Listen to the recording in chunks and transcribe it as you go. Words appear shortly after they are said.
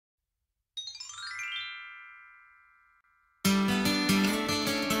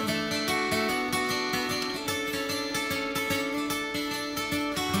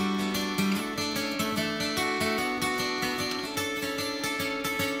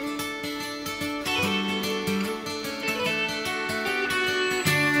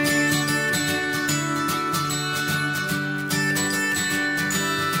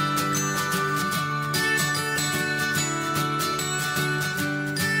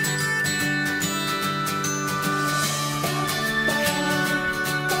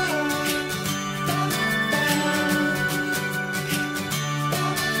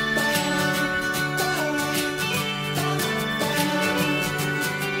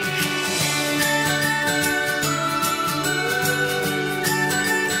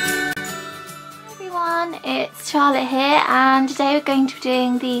Charlotte here, and today we're going to be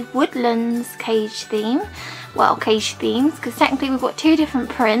doing the Woodlands cage theme. Well, cage themes, because technically we've got two different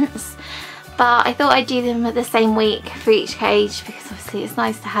prints, but I thought I'd do them at the same week for each cage because obviously it's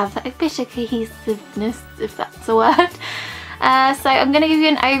nice to have a bit of cohesiveness, if that's a word. So I'm going to give you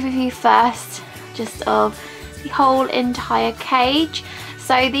an overview first just of the whole entire cage.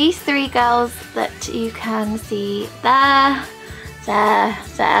 So these three girls that you can see there,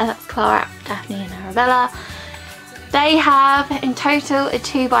 that's Clara, Daphne and Arabella. They have in total a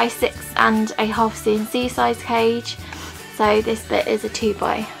 2x6 and a half CNC size cage. So this bit is a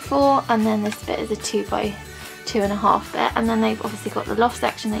 2x4 and then this bit is a 2x2.5 bit, and then they've obviously got the loft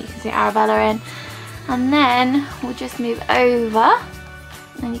section that you can see Arabella in. And then we'll just move over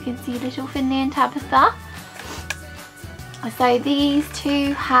and you can see little Finley and Tabitha. So these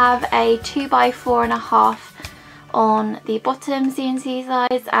two have a 2x4.5 on the bottom CNC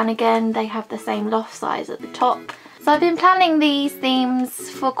size, and again they have the same loft size at the top. So I've been planning these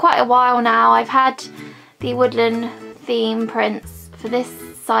themes for quite a while now. I've had the Woodland theme prints for this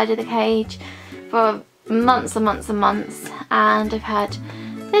side of the cage for months and months and months, and I've had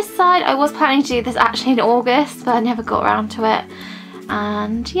this side. I was planning to do this actually in August, but I never got around to it.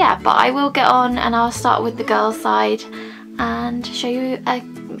 And yeah, but I will get on and I'll start with the girls side and show you a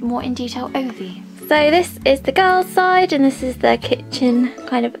more in detail overview. So this is the girls side and this is the kitchen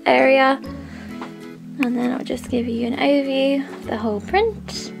kind of area, and then I'll just give you an overview of the whole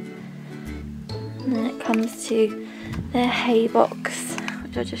print. And then it comes to the hay box,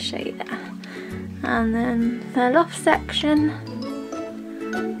 which I'll just show you there, and then the loft section,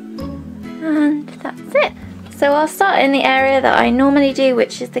 and that's it. So I'll start in the area that I normally do,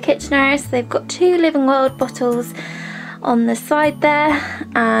 which is the kitchen area. So they've got two Living World bottles on the side there,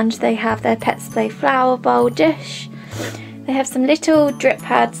 and they have their Pets Play flower bowl dish. They have some little drip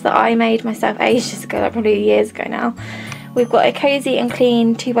pads that I made myself ages ago, like probably years ago now. We've got a cozy and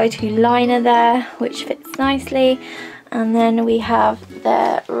clean 2x2 liner there, which fits nicely, and then we have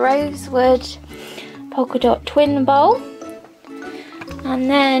the rosewood polka dot twin bowl, and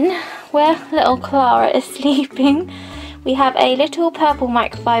then where little Clara is sleeping we have a little purple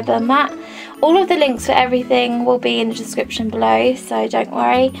microfiber mat. All of the links for everything will be in the description below, so don't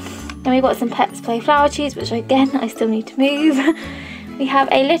worry. Then we've got some Pets Play flower tubes, which again I still need to move. We have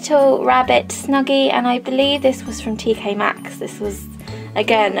a little rabbit snuggie, and I believe this was from TK Maxx. This was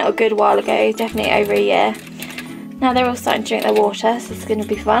again a good while ago, definitely over a year. Now they're all starting to drink their water, so it's going to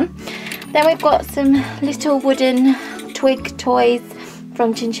be fun. Then we've got some little wooden twig toys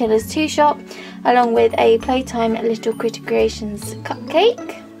from Chinchilla's 2 Shop, along with a Playtime Little Critter Creations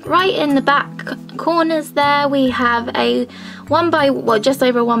cupcake. Right in the back corners there we have a just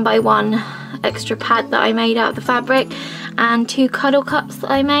over a 1x1 extra pad that I made out of the fabric, and 2 cuddle cups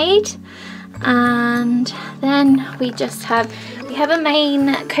that I made. And then we have a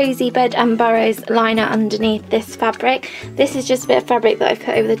main cozy bed and burrows liner underneath this fabric. This is just a bit of fabric that I've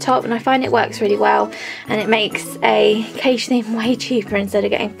put over the top, and I find it works really well, and it makes a cage theme way cheaper instead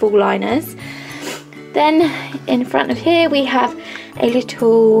of getting full liners. Then in front of here we have a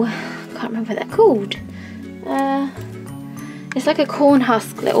little, I can't remember what they're called. It's like a corn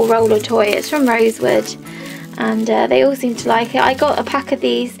husk little roller toy. It's from Rosewood, and they all seem to like it. I got a pack of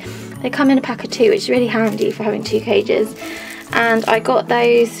these. They come in a pack of 2, which is really handy for having 2 cages. And I got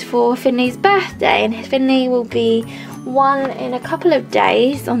those for Finley's birthday, and Finley will be 1 in a couple of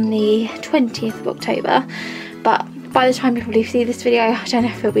days on the 20th of October. But by the time you probably see this video, I don't know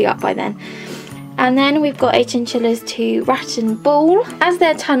if he'll be up by then. And then we've got a Chinchilla's 2 rat and ball. As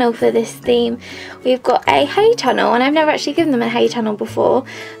their tunnel for this theme, we've got a hay tunnel, and I've never actually given them a hay tunnel before.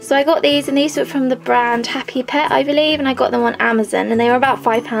 So I got these, and these were from the brand Happy Pet, I believe, and I got them on Amazon, and they were about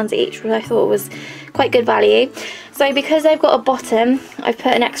 £5 each, which I thought was quite good value. So because they've got a bottom, I've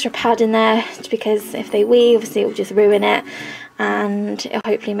put an extra pad in there, because if they wee, obviously it will just ruin it, and it'll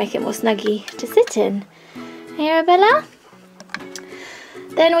hopefully make it more snuggy to sit in. Hey Arabella?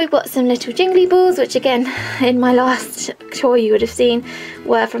 Then we've got some little jingly balls, which again in my last tour you would have seen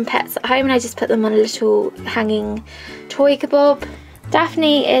were from Pets at Home, and I just put them on a little hanging toy kebab.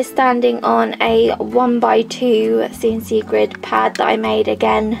 Daphne is standing on a 1x2 CNC grid pad that I made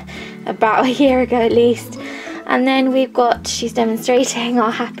again about a year ago at least. And then we've got, she's demonstrating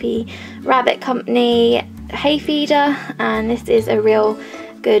our Happy Rabbit Company hay feeder, and this is a real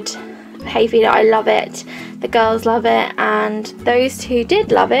good hay feeder. I love it, the girls love it, and those 2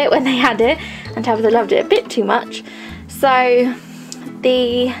 did love it when they had it, and Tabitha loved it a bit too much. So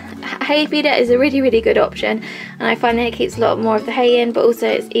the hay feeder is a really good option, and I find that it keeps a lot more of the hay in, but also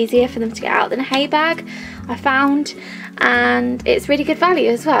it's easier for them to get out than a hay bag, I found. and it's really good value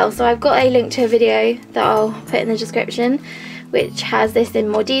as well. So I've got a link to a video that I'll put in the description, which has this in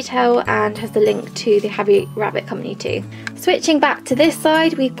more detail and has the link to the Happy Rabbit company too. Switching back to this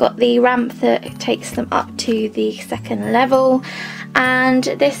side, we've got the ramp that takes them up to the 2nd level, and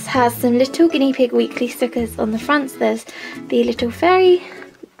this has some little Guinea Pig Weekly stickers on the front. So there's the little fairy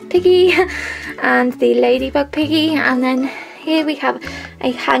piggy and the ladybug piggy, and then here we have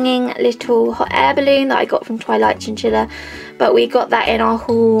a hanging little hot air balloon that I got from Twilight Chinchilla, but we got that in our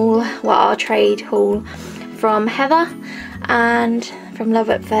haul, well, our trade haul from Heather and from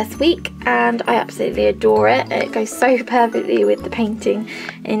Love at First Week, and I absolutely adore it. It goes so perfectly with the painting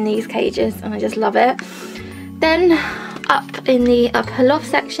in these cages and I just love it. Then up in the upper loft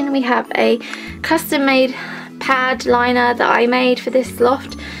section we have a custom made pad liner that I made for this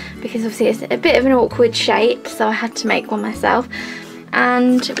loft, because obviously it's a bit of an awkward shape, so I had to make one myself.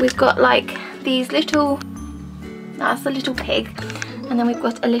 And we've got like these little, that's a little pig, and then we've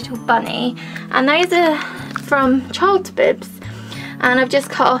got a little bunny, and those are from child's bibs, and I've just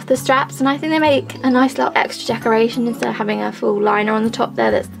cut off the straps, and I think they make a nice little extra decoration instead of having a full liner on the top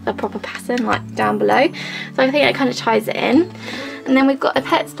there that's a proper pattern like down below. So I think it kind of ties it in. And then we've got a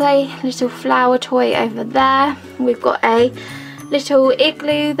Pet's Play little flower toy over there. We've got a little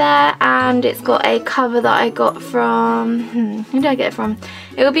igloo there, and it's got a cover that I got from, who did I get it from?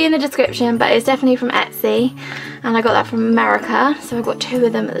 It will be in the description, but it's definitely from Etsy, and I got that from America, so I've got 2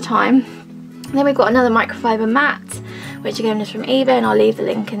 of them at the time. And then we've got another microfiber mat, which again is from eBay, and I'll leave the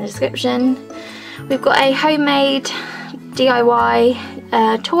link in the description. We've got a homemade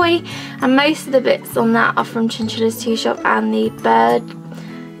DIY toy, and most of the bits on that are from Chinchilla's 2 Shop and the bird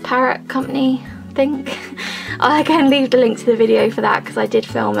parrot company, I think. I can leave the link to the video for that because I did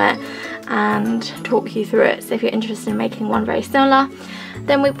film it and talk you through it, so if you're interested in making one very similar.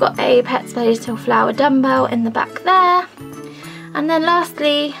 Then we've got a Pet's Play little flower dumbbell in the back there. And then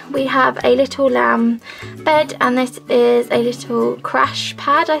lastly we have a little lamb bed, and this is a little crash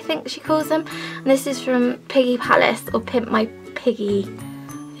pad, I think she calls them, and this is from Piggy Palace, or Pimp My Piggy,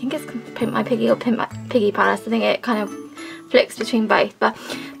 I think it's Pimp My Piggy or Pimp My Piggy Palace. I think it kind of flicks between both, but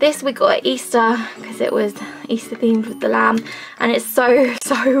this we got at Easter because it was Easter themed with the lamb, and it's so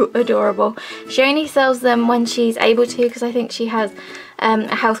adorable. She only sells them when she's able to, because I think she has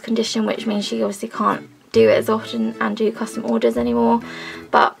a health condition, which means she obviously can't do it as often and do custom orders anymore.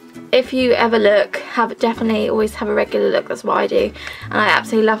 But if you ever look, definitely always have a regular look. That's what I do, and I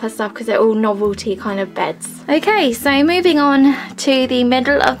absolutely love her stuff because they're all novelty kind of beds. Okay, so moving on to the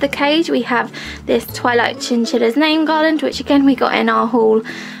middle of the cage, we have this Twilight Chinchilla's name garland, which again we got in our haul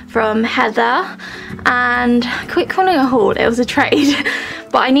from Heather. And quit calling a haul, it was a trade.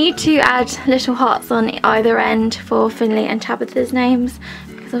 But I need to add little hearts on either end for Finley and Tabitha's names,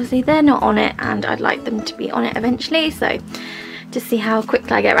 because obviously they're not on it and I'd like them to be on it eventually, so just see how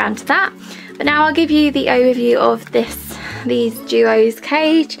quickly I get around to that. But now I'll give you the overview of these duos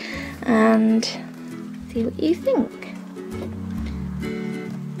cage and see what you think.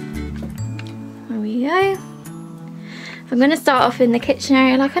 There we go. So I'm going to start off in the kitchen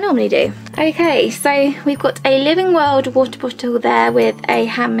area like I normally do. Okay, so we've got a Living World water bottle there with a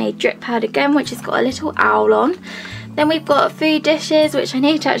handmade drip pad again, which has got a little owl on. Then we've got food dishes, which I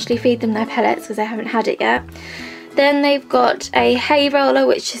need to actually feed them their pellets because I haven't had it yet. Then they've got a hay roller,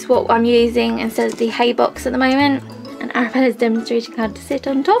 which is what I'm using instead of the hay box at the moment. And Arabella's demonstrating how to sit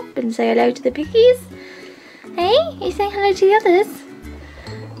on top and say hello to the piggies. Hey, are you saying hello to the others?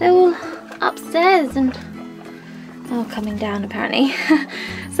 They're all upstairs and coming down apparently.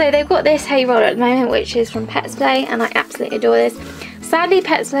 So they've got this hay roller at the moment, which is from Pet's Play, and I absolutely adore this. Sadly,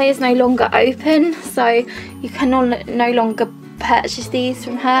 Pet's Play is no longer open, so you can no longer purchase these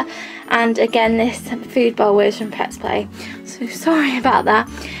from her. And again, this food bowl is from Pet's Play, so sorry about that.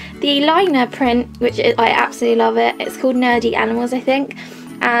 The liner print, which I absolutely love it, it's called Nerdy Animals, I think,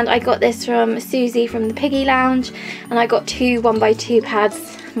 and I got this from Susie from the Piggy Lounge, and I got 2 1x2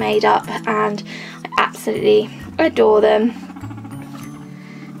 pads made up, and I absolutely adore them.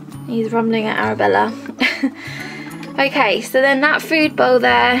 He's rumbling at Arabella. Okay, so then that food bowl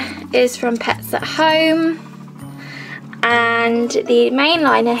there is from Pets at Home, and the main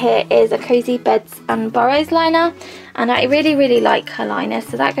liner here is a Cozy Beds and Burrows liner, and I really like her liner,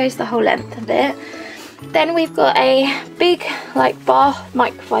 so that goes the whole length of it. Then we've got a big like bath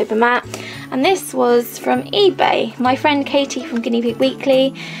microfiber mat, and this was from eBay. My friend Katie from Guinea Pig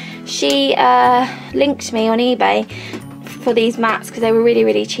Weekly, she linked me on eBay for these mats because they were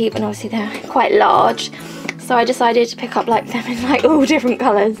really cheap, and obviously they're quite large, so I decided to pick up like them in like all different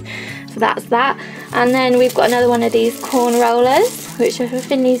colours. So that's that. And then we've got another one of these corn rollers, which were for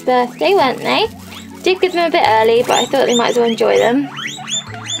Finley's birthday, weren't they? did give them a bit early, but I thought they might as well enjoy them.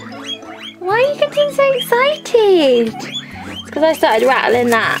 Why are you getting so excited? It's because I started rattling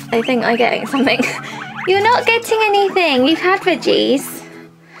that. I think I'm getting something. You're not getting anything. You've had veggies.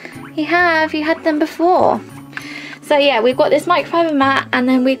 You have. You had them before. So yeah, we've got this microfiber mat, and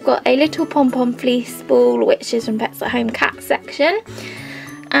then we've got a little pom-pom fleece ball, which is from Pets at Home cat section.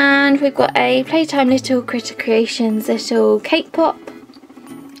 And we've got a Playtime Little Critter Creations little cake pop.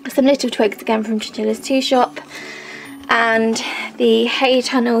 Some little twigs again from Chinchilla's 2 Shop. And the hay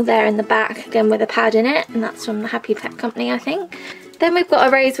tunnel there in the back, again with a pad in it, and that's from the Happy Pet Company, I think. Then we've got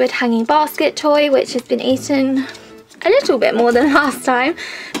a rosewood hanging basket toy, which has been eaten a little bit more than last time.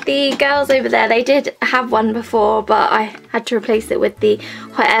 The girls over there, they did have one before, but I had to replace it with the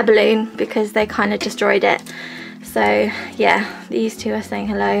hot air balloon because they kind of destroyed it. So yeah, these two are saying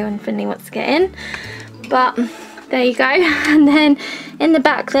hello and Finley wants to get in. But there you go. And then in the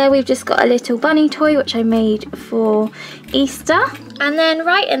back there, we've just got a little bunny toy, which I made for Easter. And then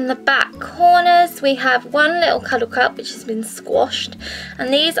right in the back corners, we have one little cuddle cup, which has been squashed.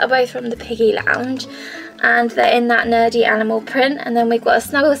 And these are both from the Piggy Lounge. And they're in that nerdy animal print. And then we've got a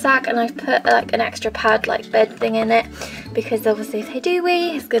snuggle sack, and I've put like an extra pad, like bed thing in it. Because obviously if they do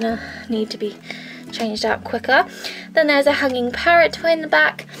wee, it's gonna need to be changed out quicker. Then there's a hanging parrot toy in the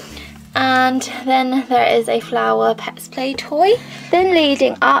back. And then there is a flower Pets Play toy. Then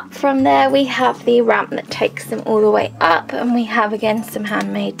leading up from there, we have the ramp that takes them all the way up, and we have again some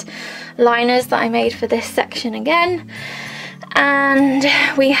handmade liners that I made for this section again. And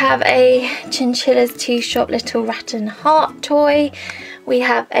we have a Chinchilla's 2 Shop little rat and heart toy. We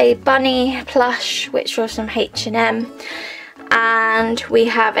have a bunny plush, which was from H&M. And we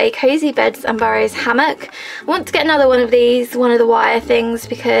have a Cozy Beds and Burrows hammock. I want to get another one of these, one of the wire things,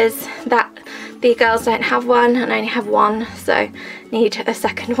 because the girls don't have one and I only have one, so need a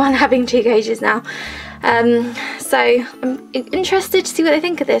second one, having 2 cages now. So I'm interested to see what they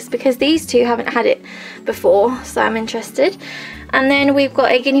think of this, because these two haven't had it before, so I'm interested. And then we've got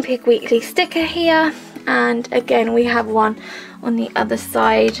a Guinea Pig Weekly sticker here, and again we have one on the other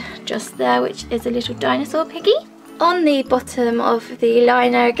side just there, which is a little dinosaur piggy. On the bottom of the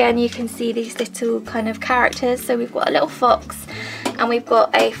liner again, you can see these little kind of characters. So we've got a little fox and we've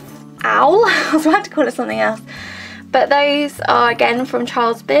got a owl. I was about to call it something else, but those are again from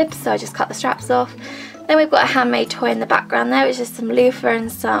Charles Bibbs, so I just cut the straps off. Then we've got a handmade toy in the background there, which is some loofah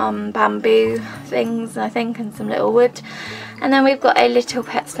and some bamboo things, I think, and some little wood. And then we've got a little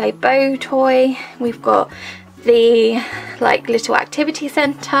Pets Play bow toy. We've got the like little activity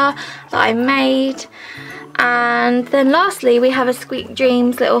centre that I made. And then lastly, we have a Squeak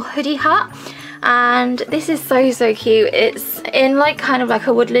Dreams little hoodie hut, and this is so cute. It's in like kind of like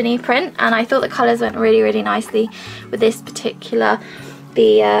a woodlandy print, and I thought the colours went really nicely with this particular,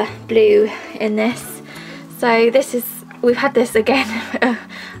 the blue in this. So this is, we've had this again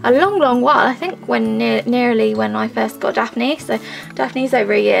a long while, I think when nearly when I first got Daphne. So Daphne's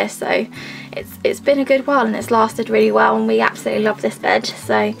over a year, so it's been a good while and it's lasted really well, and we absolutely love this bed.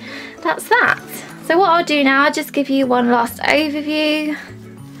 So that's that. So what I'll do now, I'll just give you one last overview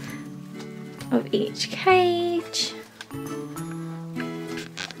of each cage.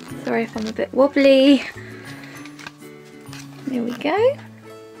 Sorry if I'm a bit wobbly. There we go.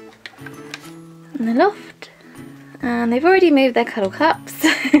 And the loft. And they've already moved their cuddle cups.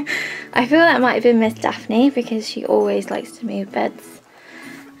 I feel that might have been Miss Daphne, because she always likes to move beds.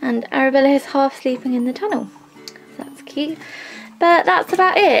 And Arabella is half sleeping in the tunnel. So that's cute. But that's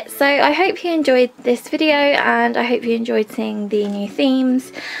about it. So I hope you enjoyed this video, and I hope you enjoyed seeing the new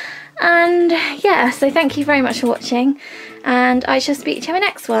themes. And yeah, so thank you very much for watching, and I shall speak to you in my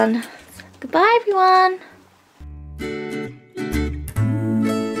next one. Goodbye everyone.